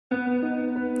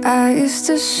I used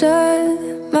to shut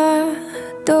my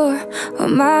door while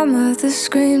my mother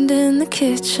screamed in the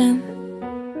kitchen.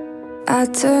 I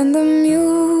turned the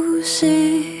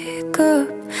music up,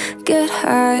 get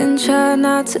high and try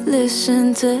not to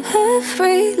listen to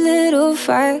every little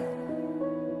fight,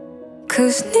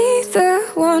 'cause neither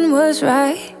one was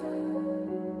right.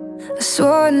 I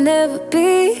swore I'd never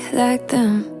be like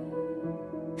them,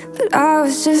 but I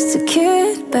was just a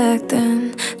kid back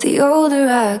then. The older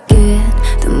I get,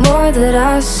 the more that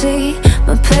I see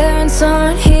my parents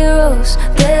aren't heroes,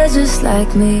 they're just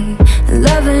like me. And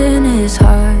loving is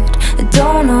hard, it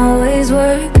don't always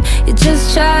work. You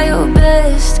just try your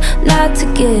best not to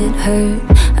get hurt.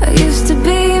 I used to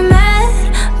be mad,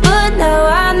 but now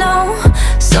I know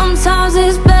sometimes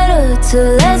it's better to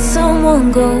let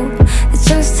someone go. It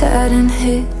just hadn't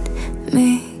hit me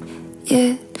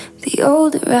yet. The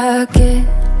older I get,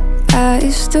 I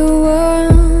used to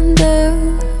wonder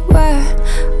why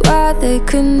they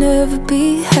could never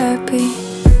be happy.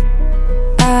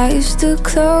 I used to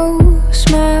close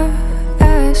my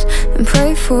eyes and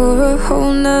pray for a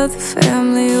whole nother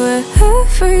family where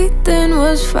everything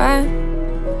was fine,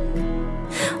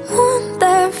 one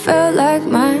that felt like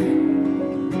mine.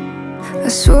 I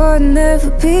swore I'd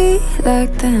never be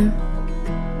like them,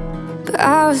 but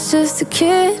I was just a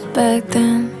kid back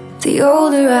then. The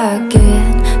older I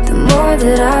get, the more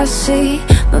that I see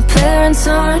my parents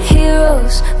aren't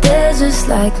heroes, they're just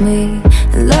like me.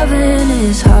 And loving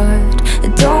is hard,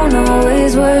 it don't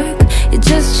always work. You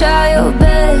just try your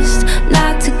best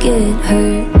not to get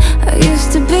hurt. I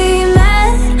used to be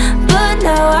mad, but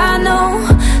now I know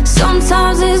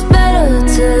sometimes it's better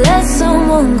to let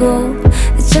someone go.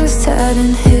 It just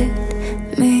hadn't hit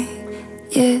me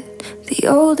yet. The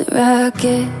older I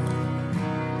get.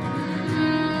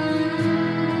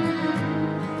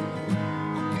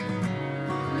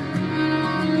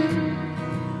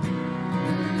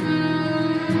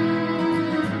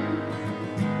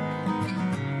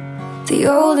 The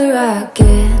older I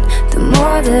get, the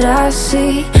more that I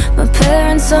see my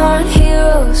parents aren't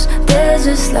heroes, they're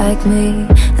just like me.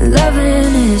 And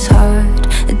loving is hard,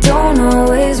 it don't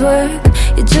always work.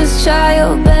 You just try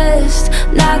your best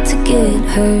not to get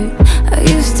hurt. I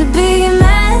used to be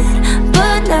mad,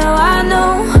 but now I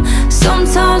know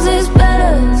sometimes it's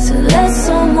better to let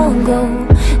someone go.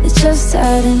 It just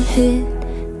hadn't hit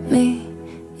me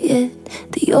yet.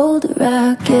 The older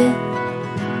I get.